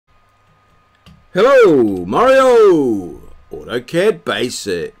Hello, Mario! AutoCAD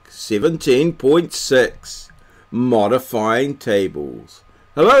Basic 17.6 Modifying Tables.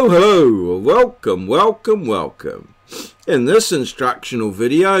 Hello, welcome. In this instructional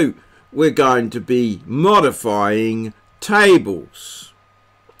video, we're going to be modifying tables.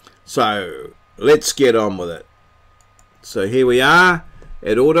 So, let's get on with it. So here we are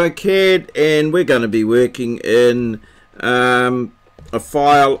at AutoCAD, and we're going to be working in a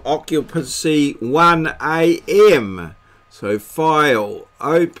file occupancy 1am. So file,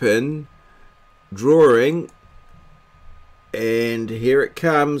 open, drawing, and here it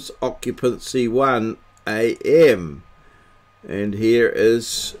comes, occupancy 1am, and here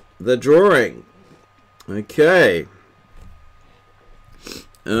is the drawing. Okay,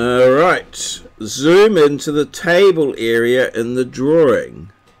 alright, zoom into the table area in the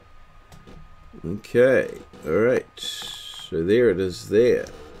drawing. Okay, alright. So there it is there,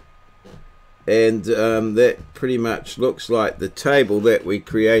 and that pretty much looks like the table that we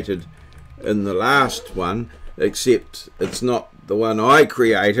created in the last one, except it's not the one I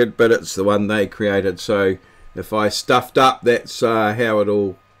created, but it's the one they created. So if I stuffed up, that's how it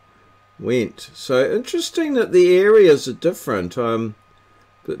all went. So interesting that the areas are different. I'm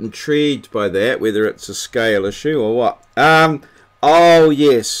a bit intrigued by that, whether it's a scale issue or what. Oh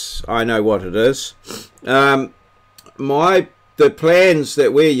yes, I know what it is. The plans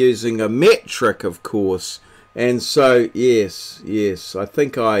that we're using are metric, of course, and so yes, I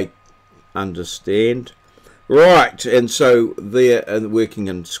think I understand. Right, and so they're working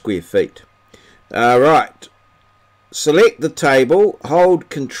in square feet. Right, select the table,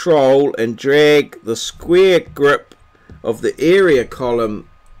 hold Control and drag the square grip of the area column.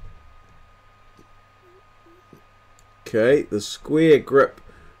 Okay, the square grip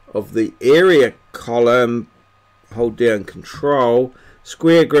of the area column. Hold down Control,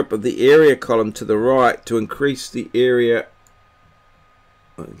 square grip of the area column to the right to increase the area.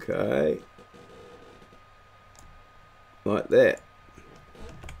 Okay, like that,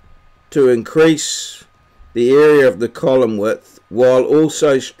 to increase the area of the column width while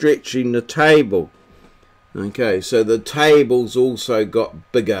also stretching the table. Okay, so the table's also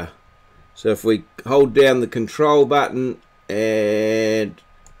got bigger. So if we hold down the Control button, and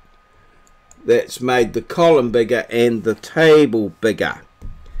that's made the column bigger and the table bigger.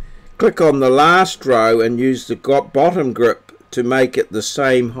 Click on the last row and use the bottom grip to make it the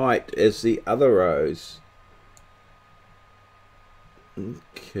same height as the other rows.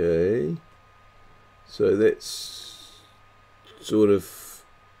 Okay, so that's sort of,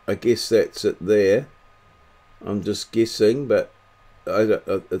 I guess that's it there. I'm just guessing, but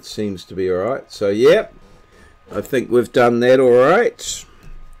it seems to be alright. So yeah, I think we've done that alright.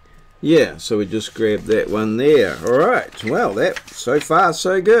 Yeah, so we just grabbed that one there. Alright, well, that so far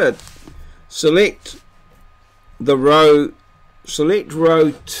so good. Select the row, select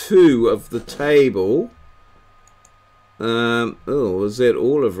row 2 of the table. Oh, is that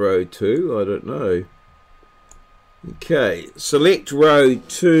all of row 2? I don't know. Okay, select row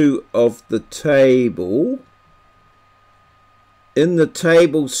 2 of the table. In the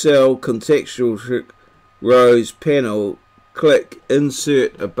table cell contextual rows panel, click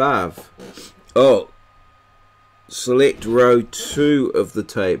Insert Above. Oh, select row 2 of the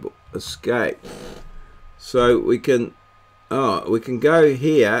table. Escape. So we can go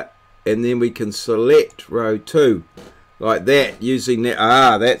here, and then we can select row 2 like that using that.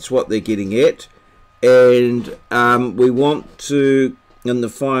 That's what they're getting at. And we want to, in the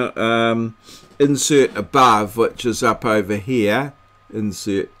final, insert above, which is up over here.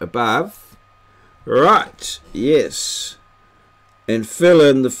 Insert above. Right. Yes. And fill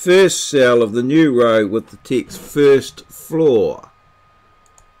in the first cell of the new row with the text first floor.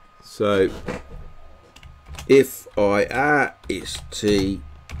 So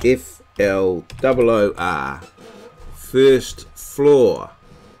FIRSTFLOOR, first floor.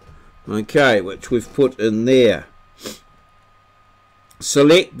 Okay, which we've put in there.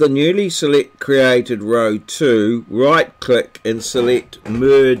 Select the newly created row 2, right click and select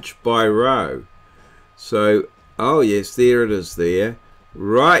merge by row. So oh yes, there it is there.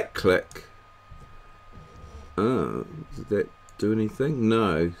 Right click. Oh, did that do anything?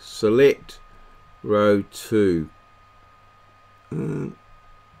 No. Select row 2.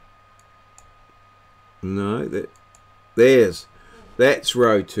 No, that's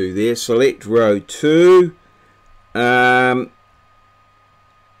row 2 there. Select row 2. And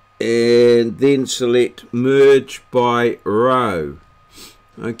then select merge by row.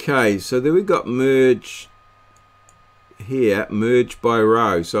 Okay, so there we got merge here, merge by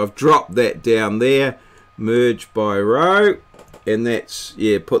row. So I've dropped that down there, merge by row, and that's,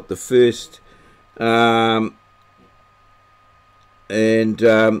 yeah, put the first with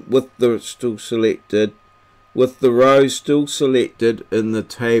the still selected, with the row still selected in the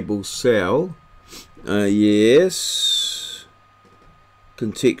table cell. Yes,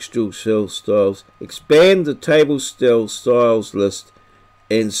 contextual cell styles. Expand the table cell styles list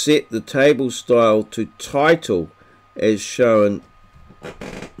and set the table style to title as shown.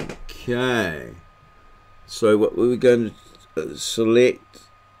 Okay, so what we're going to select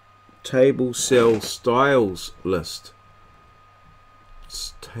table cell styles list.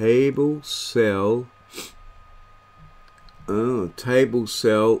 It's table cell. Oh, table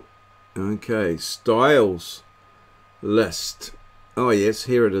cell. Okay, styles list. Oh yes,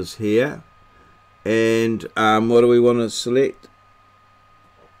 here it is here. And what do we want to select?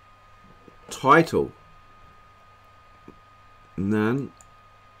 Title. None.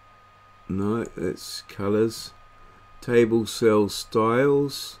 No, that's colors. Table cell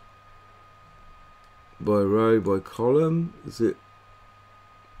styles. By row, by column. Is it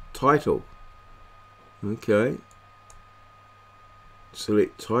title? Okay.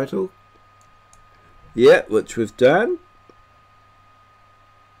 Select title. Yeah, which we've done.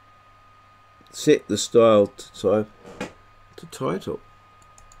 Set the style to title.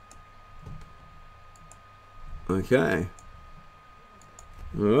 Okay.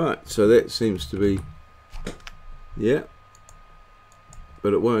 Alright, so that seems to be, yeah,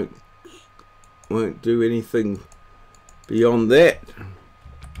 but it won't do anything beyond that.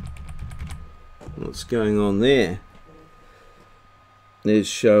 What's going on there? Is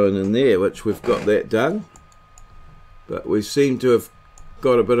shown in there, which we've got that done, but we seem to have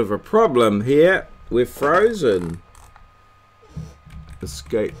got a bit of a problem here. We're frozen.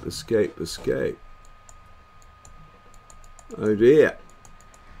 Escape, escape, escape. Oh dear.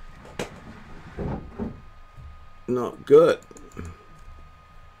 Not good.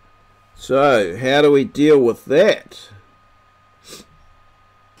 So how do we deal with that?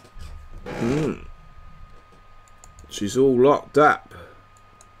 She's all locked up.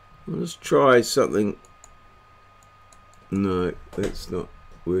 Let's try something. No, that's not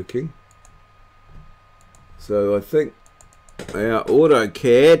working. So I think our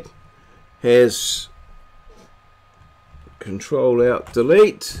AUTOCAD has Control Alt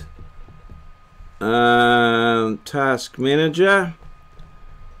Delete, Task Manager,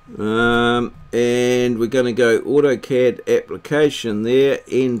 and we're going to go AUTOCAD Application there,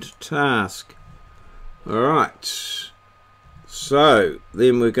 End Task. Alright. So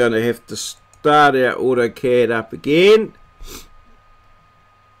then we're going to have to start our AUTOCAD up again.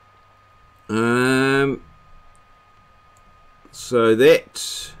 So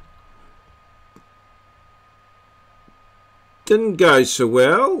that didn't go so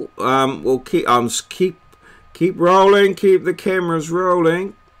well. We'll keep rolling, keep the cameras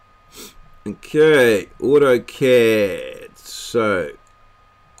rolling. Okay, AUTOCAD. So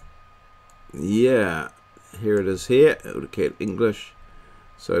yeah. Here it is here, AUTOCAD English.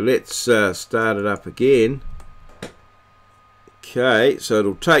 So let's start it up again. Okay, so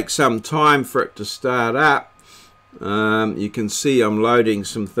it'll take some time for it to start up. You can see I'm loading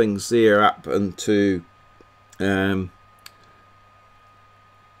some things there up into, that's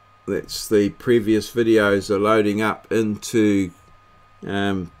the previous videos are loading up into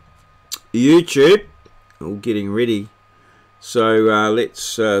YouTube, all getting ready. So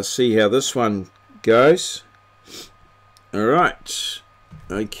let's see how this one goes. Alright,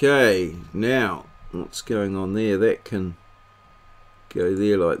 okay, now what's going on there? That can go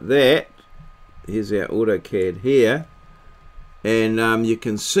there like that. Here's our AUTOCAD here, and you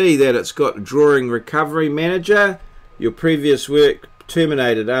can see that it's got Drawing Recovery Manager. Your previous work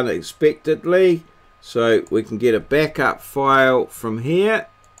terminated unexpectedly, so we can get a backup file from here.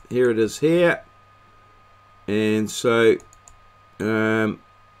 Here it is here, and so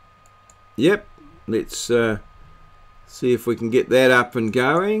yep, let's see if we can get that up and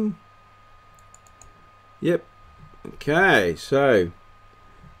going. Yep. Okay, so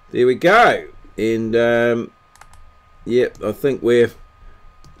there we go. And yep, I think we're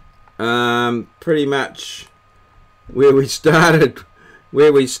pretty much where we started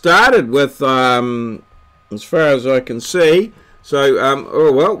with, as far as I can see. So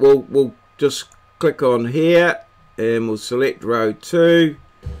oh well, we'll just click on here and we'll select row 2,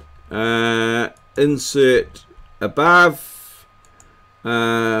 insert above,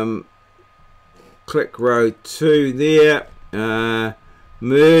 click row 2 there,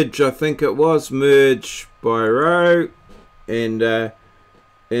 merge, I think it was, merge by row, and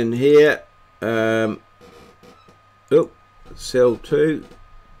in here, cell 2,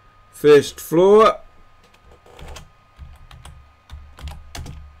 first floor,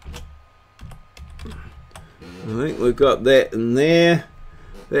 I think we've got that in there.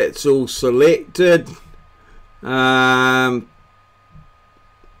 That's all selected.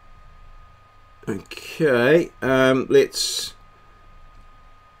 Okay, let's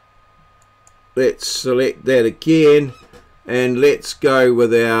select that again, and let's go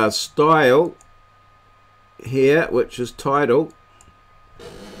with our style here, which is title.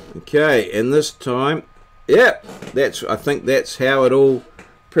 Okay, and this time, yep, I think that's how it all,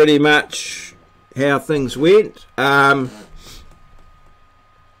 pretty much how things went.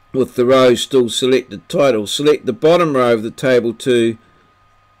 With the row still selected, title, select the bottom row of the table to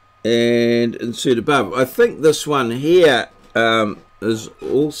and insert above. I think this one here is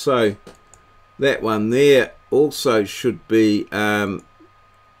also, that one there also should be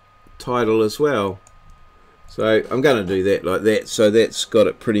title as well. So I'm going to do that like that. So that's got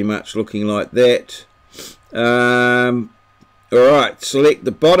it pretty much looking like that. Alright, select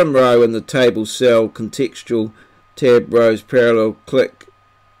the bottom row in the table cell, contextual tab, rows parallel, click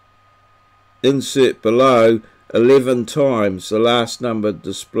insert below 11 times. The last number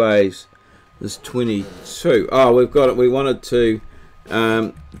displays is 22. Oh, we've got it. We wanted to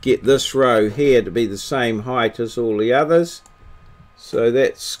get this row here to be the same height as all the others. So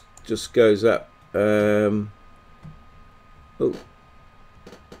that's just goes up. Oh,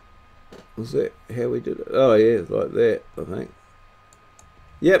 was that how we did it? Oh yeah, like that, I think.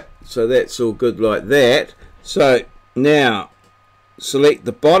 Yep, so that's all good like that. So now select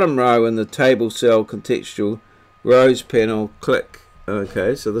the bottom row in the table cell, contextual rows panel, click.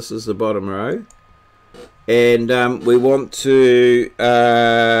 Okay, so this is the bottom row, and we want to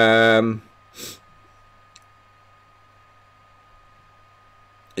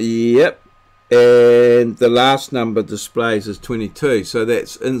yep, and the last number displays is 22, so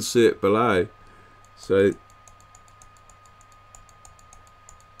that's insert below. So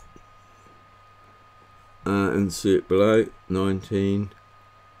insert below 19,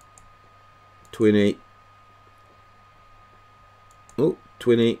 20, oh,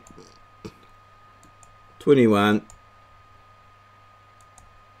 20, 21,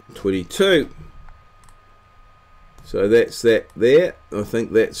 22. So that's that there. I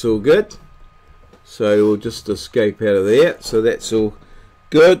think that's all good. So we'll just escape out of there. So that's all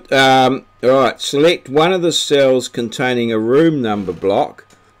good. Alright, select one of the cells containing a room number block.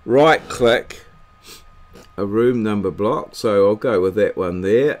 Right click a room number block. So I'll go with that one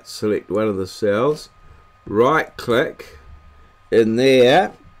there. Select one of the cells. Right click in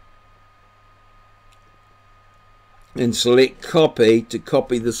there. And select copy to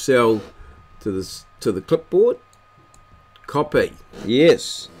copy the cell to the clipboard. Copy.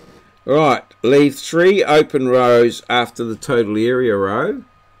 Yes. Right, leave 3 open rows after the total area row.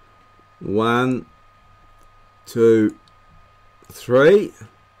 1, 2, 3.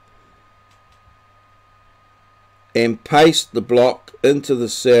 And paste the block into the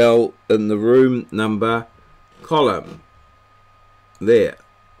cell in the room number column. There.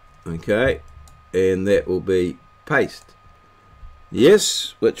 Okay. And that will be paste.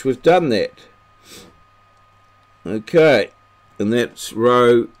 Yes, which we've done that. Okay. And that's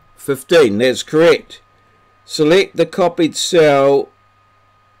row 15, that's correct. Select the copied cell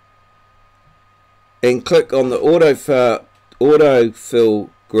and click on the autofill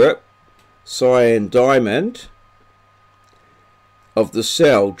grip, cyan diamond of the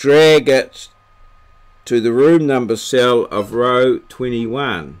cell. Drag it to the room number cell of row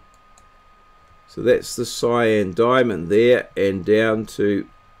 21. So that's the cyan diamond there, and down to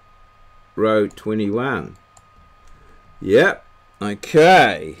row 21. Yep,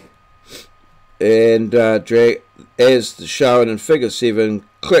 okay. And drag as shown in figure 7,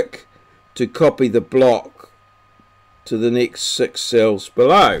 click to copy the block to the next 6 cells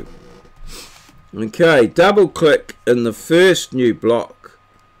below. Okay, double click in the first new block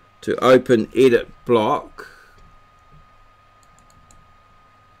to open edit block.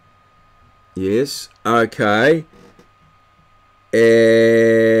 Yes, okay.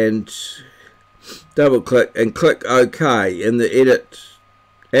 And double click and click OK in the edit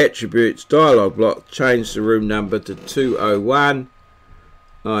attributes dialog block. Change the room number to 201.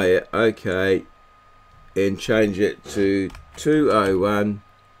 Oh yeah, okay. And change it to 201.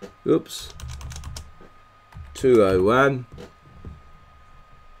 Oops. 201.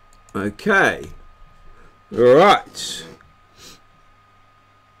 Okay. Right.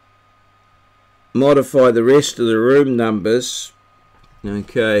 Modify the rest of the room numbers.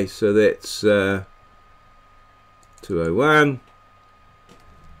 Okay, so that's 201.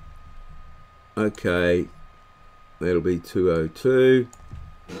 Okay, that'll be 202.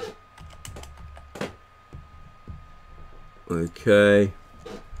 Okay,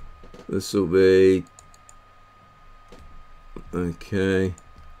 this will be Okay,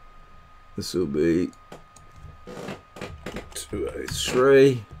 this will be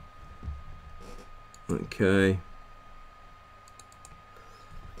 203. Okay.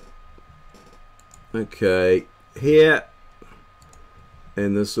 Okay, here,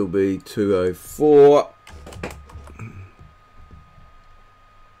 and this will be 204.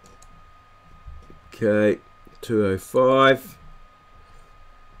 Okay, 205.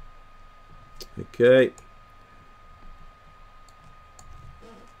 Okay.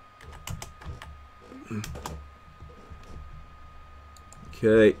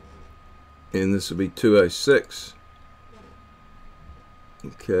 Okay, and this will be 206.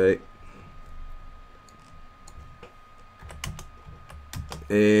 Okay.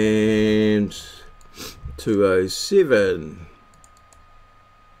 And 207.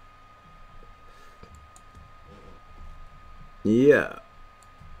 Yeah.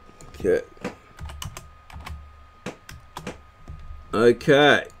 Okay.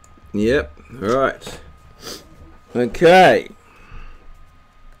 Okay. Yep. All right. Okay.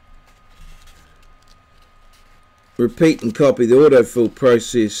 Repeat and copy the autofill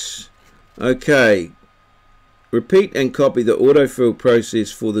process. Okay. Repeat and copy the autofill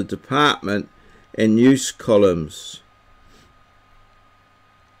process for the department and use columns.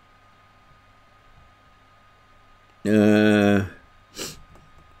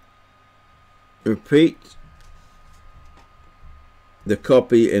 Repeat the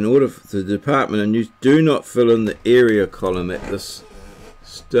copy and order for the department and use. Do not fill in the area column at this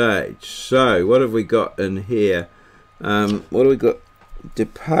stage. So what have we got in here? What do we got?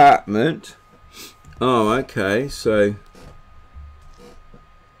 Department. Oh, okay, so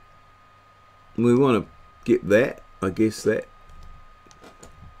we want to get that, I guess that.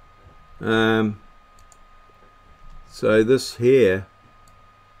 So this here,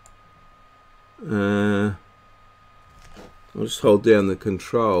 I'll just hold down the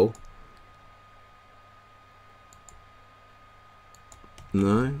control.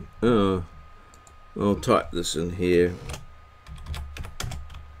 No? Oh, I'll type this in here.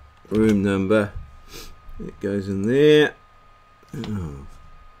 Room number. It goes in there. Oh.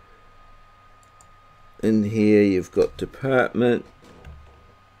 In here you've got department.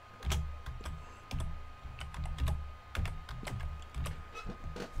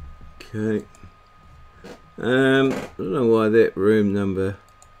 Okay. I don't know why that room number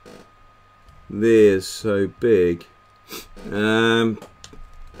there's so big.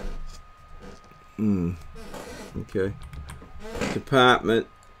 Okay. Department.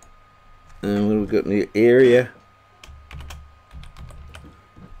 And what have we got in the area?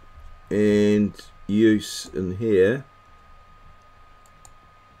 And use in here.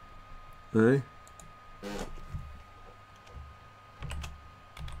 No?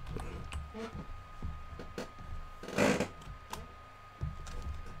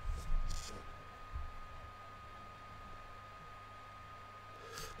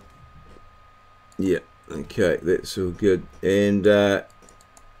 Yeah, okay, that's all good. And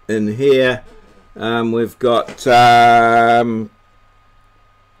in here we've got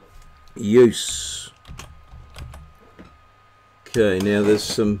use. Okay, now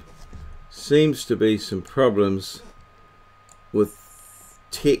there's seems to be some problems with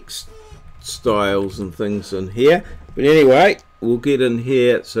text styles and things in here, but anyway, we'll get in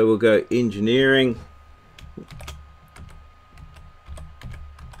here. So we'll go engineering,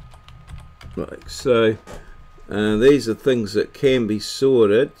 like so. These are things that can be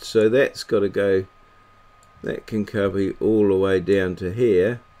sorted, so that's got to go, that can copy all the way down to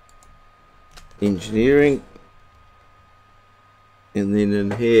here, engineering, and then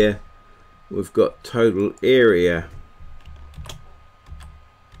in here we've got total area.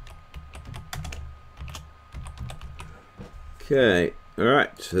 Okay,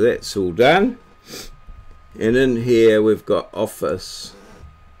 alright, so that's all done. And in here we've got office.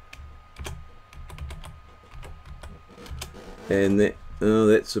 And that, oh,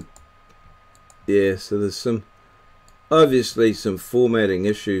 that's a, yeah, so there's some, obviously some formatting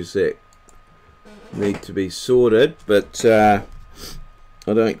issues that need to be sorted, but I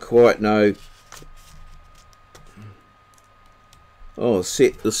don't quite know. Oh,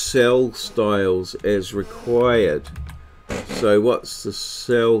 set the cell styles as required. So what's the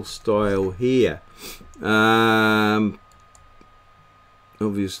cell style here?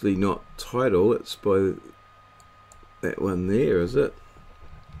 Obviously not title, it's by that one there, is it?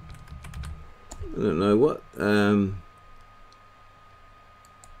 I don't know what.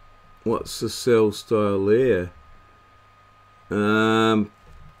 What's the cell style there?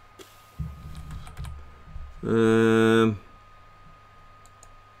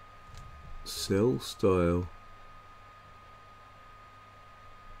 Cell style.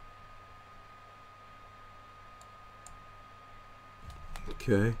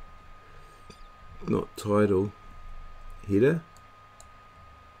 Okay, not title. Header?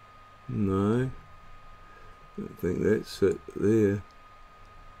 No, I don't think that's it there.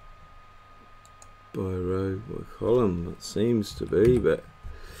 By row, by column, it seems to be, but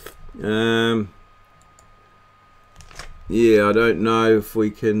yeah, I don't know if we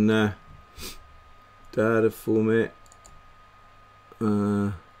can data format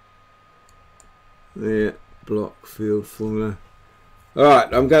there, block field formula.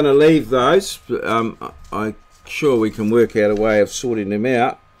 Alright, I'm going to leave those. I'm sure we can work out a way of sorting them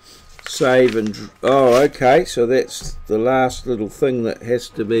out. Save and oh, okay, so that's the last little thing that has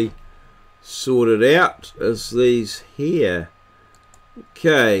to be sorted out, is these here.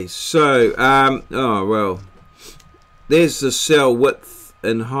 Okay, so oh well, there's the cell width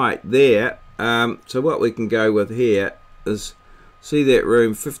and height there. So what we can go with here is, see that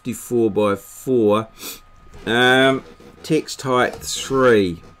room 54 by 4, text height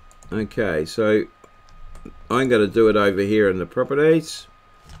 3. Okay, so I'm going to do it over here in the properties.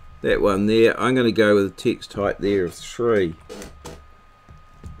 That one there, I'm going to go with a text height there of 3.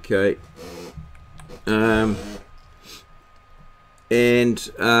 Okay. And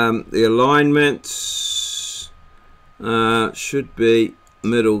the alignments should be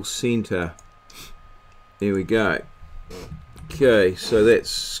middle center. There we go. Okay, so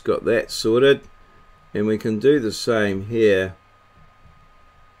that's got that sorted, and we can do the same here.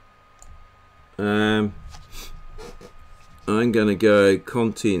 I'm going to go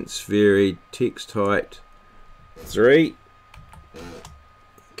contents varied, text height 3.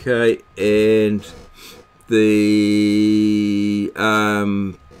 Okay, and the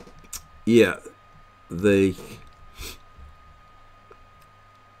yeah, the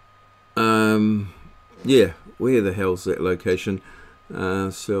yeah, where the hell's that location?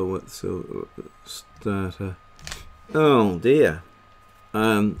 Cell width, cell starter. Oh dear.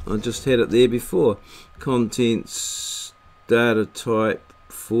 I just had it there before. Contents, data type,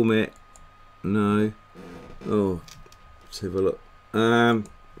 format. No. Oh, let's have a look.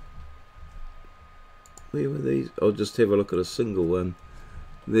 Where were these? I'll just have a look at a single one.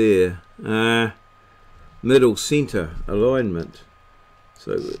 There. Middle center alignment.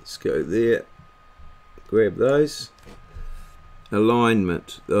 So let's go there. Grab those.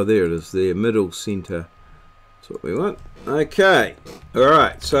 Alignment. Oh, there it is. There. Middle center. That's what we want. Okay.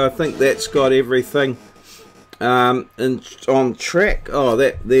 Alright. So I think that's got everything on track. Oh,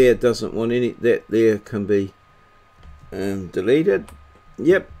 that there doesn't want any. That there can be deleted.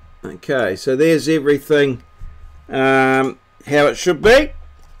 Yep. Okay, so there's everything how it should be.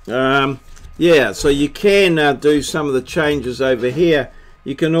 Yeah, so you can do some of the changes over here.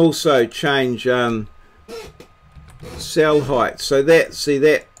 You can also change cell height. So that, see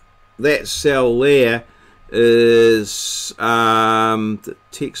that cell there is the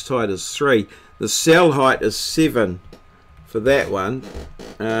text height is 3. The cell height is 7 for that one,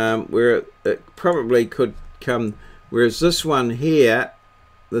 where it probably could come. Whereas this one here,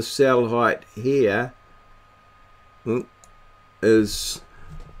 the cell height here is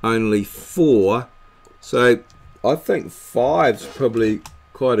only 4, so I think 5's probably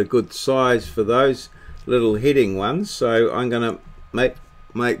quite a good size for those little heading ones. So I'm going to make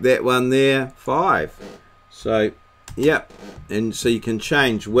that one there 5. So yep, and so you can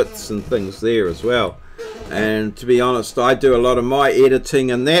change widths and things there as well. And to be honest, I do a lot of my editing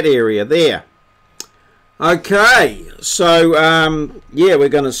in that area there. Okay, so yeah, we're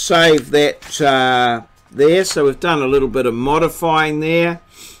going to save that there. So we've done a little bit of modifying there.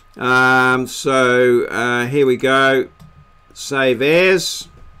 So here we go. Save as.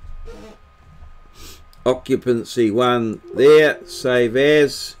 Occupancy 1 there. Save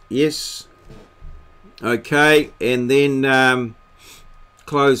as. Yes. Okay, and then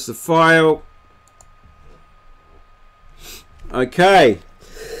close the file. Okay.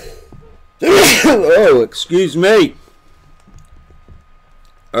 Oh, excuse me.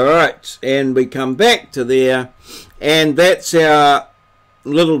 Alright, and we come back to there, and that's our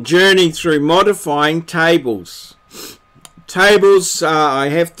little journey through modifying tables. Tables, I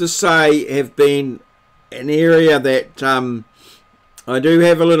have to say, have been an area that I do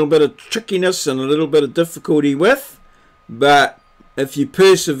have a little bit of trickiness and a little bit of difficulty with, but if you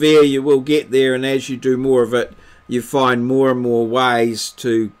persevere, you will get there, and as you do more of it, you find more and more ways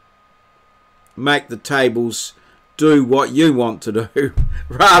to make the tables do what you want to do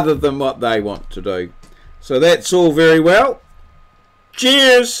rather than what they want to do. So that's all very well.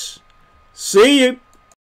 Cheers. See you.